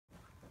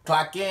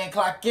Clock in,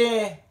 clock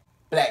in.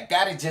 Black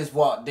Gotti just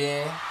walked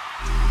in.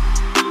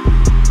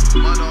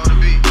 Mother on the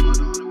beat.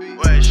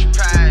 Where's your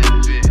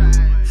private?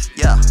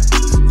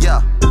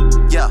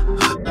 Yeah.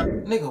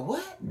 Nigga,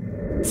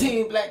 what?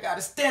 Team Black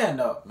Gotti stand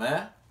up,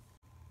 man.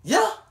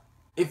 Yeah.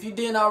 If you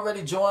didn't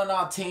already join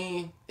our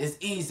team, it's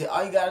easy.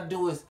 All you gotta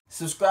do is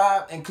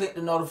subscribe and click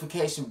the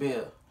notification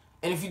bell.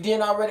 And if you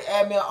didn't already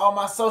add me on all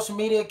my social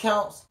media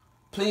accounts,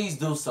 please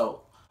do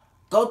so.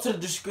 Go to the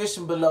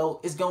description below.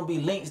 It's gonna be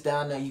links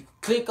down there. You can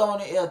click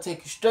on it, it'll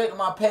take you straight to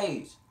my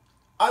page.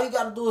 All you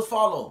gotta do is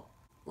follow.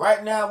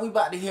 Right now, we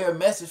about to hear a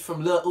message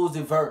from Lil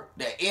Uzi Vert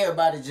that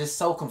everybody just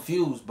so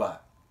confused by.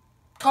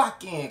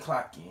 Clock in,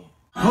 clock in.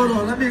 Hold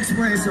on, let me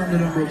explain something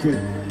to them real quick.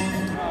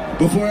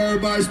 Before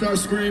everybody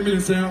starts screaming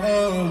and saying,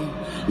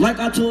 oh, like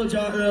I told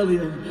y'all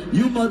earlier,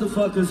 you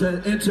motherfuckers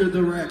have entered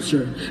the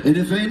rapture. And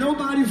if ain't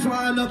nobody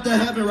flying up to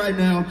heaven right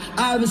now,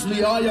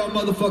 obviously all y'all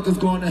motherfuckers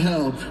going to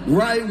hell.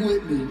 Right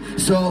with me.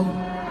 So,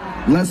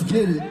 let's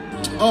get it.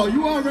 Oh,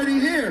 you already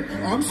here.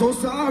 I'm so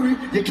sorry.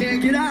 You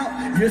can't get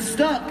out. You're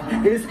stuck.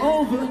 It's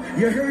over.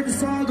 You heard the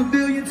song a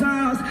million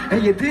times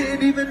and you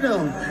didn't even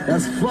know.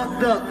 That's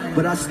fucked up.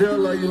 But I still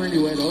love you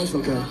anyway. No, it's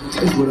okay.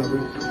 It's whatever.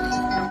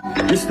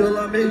 You still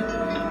love me?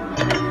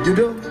 You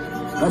do?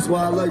 That's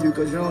why I love you,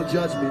 because you don't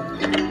judge me.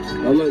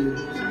 I love you.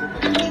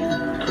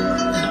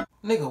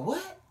 Nigga,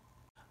 what?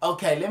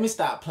 Okay, let me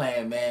stop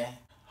playing, man.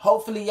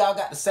 Hopefully y'all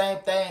got the same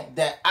thing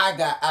that I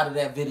got out of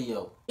that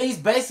video. He's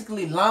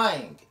basically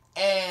lying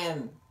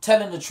and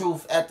telling the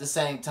truth at the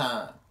same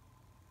time,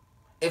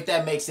 if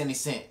that makes any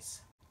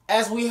sense.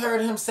 As we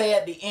heard him say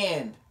at the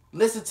end,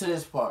 listen to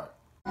this part.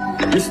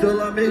 You still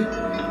love me?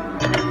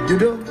 You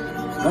do?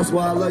 That's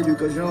why I love you,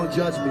 because you don't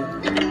judge me.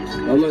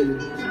 I love you.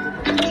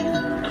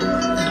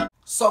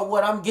 So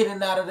what I'm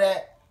getting out of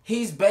that,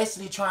 he's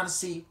basically trying to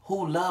see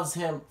who loves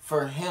him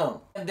for him.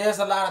 And there's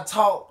a lot of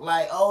talk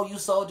like, oh, you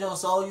sold your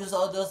soul, you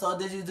sold your soul,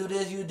 did you do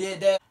this, you did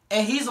that.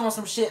 And he's on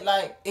some shit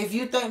like, if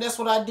you think that's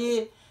what I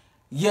did,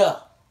 yeah,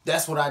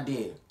 that's what I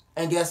did.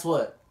 And guess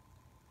what?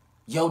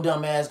 Your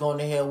dumb ass going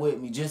to hell with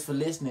me just for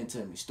listening to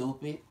me,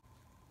 stupid.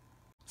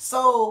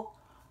 So,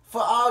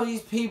 for all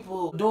these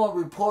people doing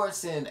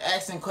reports and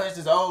asking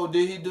questions, oh,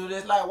 did he do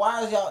this? Like,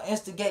 why is y'all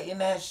instigating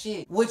that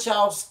shit with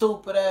y'all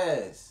stupid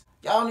ass?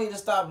 Y'all need to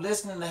stop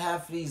listening to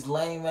half of these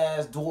lame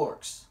ass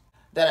dorks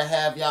that'll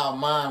have y'all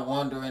mind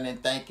wondering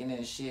and thinking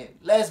and shit.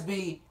 Let's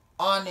be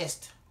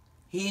honest.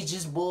 He's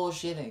just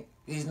bullshitting.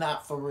 He's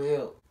not for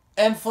real.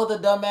 And for the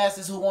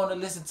dumbasses who want to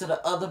listen to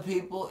the other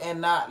people and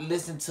not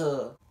listen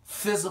to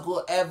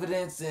physical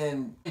evidence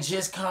and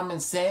just common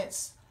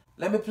sense,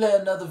 let me play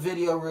another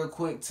video real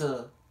quick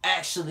to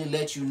actually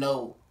let you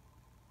know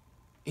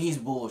he's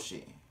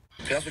bullshitting.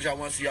 That's what y'all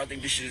want to see. Y'all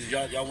think this shit is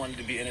y'all wanted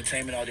to be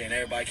entertainment all day and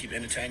everybody keep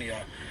entertaining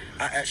y'all.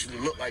 I actually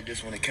look like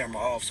this when the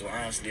camera off, so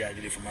honestly I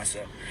did it for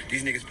myself.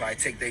 These niggas probably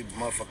take they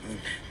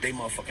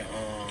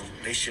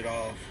shit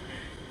off.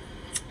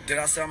 Did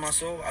I sell my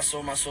soul? I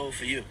sold my soul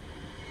for you.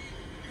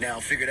 Now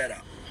figure that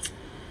out.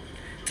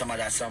 Tell me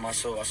that I sold my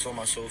soul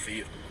for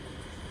you.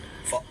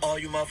 For all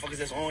you motherfuckers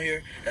that's on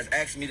here, that's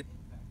asking me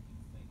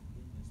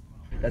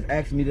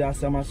did I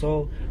sell my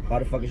soul? Why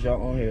the fuck is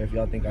y'all on here if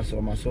y'all think I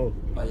sold my soul?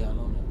 Why y'all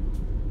on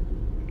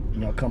that?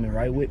 Y'all coming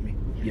right with me,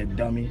 you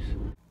dummies.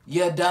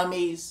 You're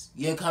dummies.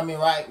 You're coming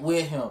right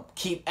with him.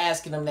 Keep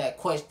asking him that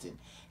question.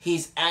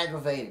 He's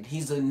aggravated.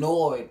 He's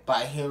annoyed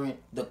by hearing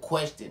the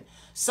question.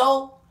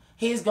 So,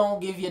 he's going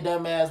to give your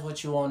dumb ass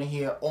what you want to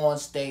hear on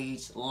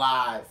stage,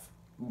 live,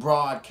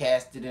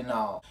 broadcasted and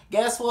all.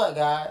 Guess what,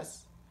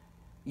 guys?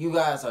 You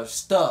guys are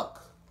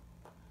stuck.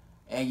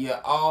 And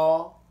you're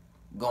all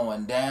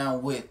going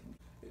down with me.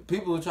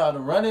 People trying to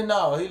run it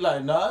now. He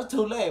like, nah, it's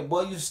too late.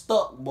 Boy, you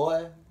stuck,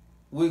 boy.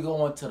 We're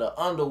going to the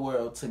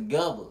underworld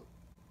together.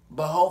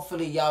 But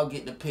hopefully y'all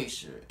get the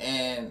picture.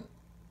 And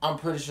I'm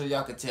pretty sure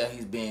y'all could tell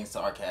he's being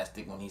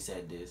sarcastic when he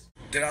said this.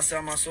 Did I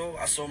sell my soul?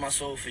 I sold my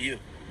soul for you.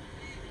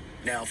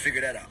 Now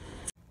figure that out.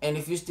 And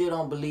if you still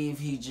don't believe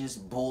he's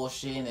just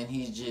bullshitting and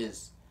he's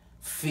just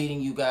feeding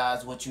you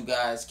guys what you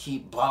guys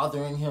keep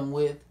bothering him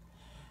with,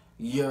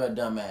 you're a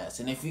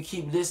dumbass. And if you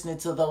keep listening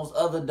to those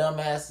other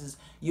dumbasses,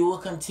 you will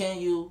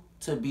continue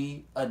to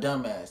be a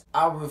dumbass.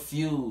 I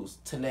refuse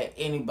to let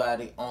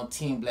anybody on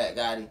Team Black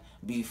Gotti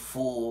be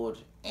fooled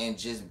and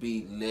just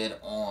be led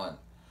on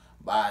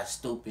by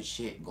stupid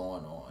shit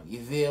going on.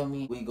 You feel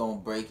me? We gonna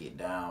break it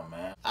down,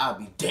 man. I'll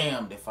be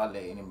damned if I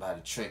let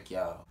anybody trick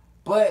y'all.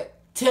 But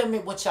tell me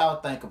what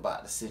y'all think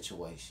about the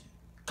situation.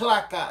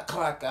 Clock out,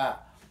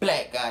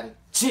 Black Gotti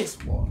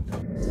just walked.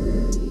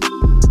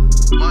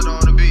 Mother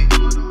on the beat.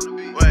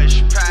 Where's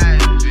your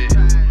private?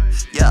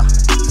 Yeah.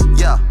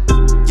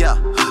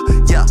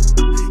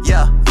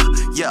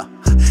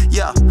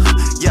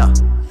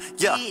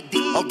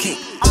 Okay,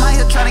 I'm out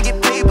here trying to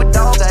get paid, but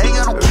dog, I ain't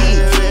got no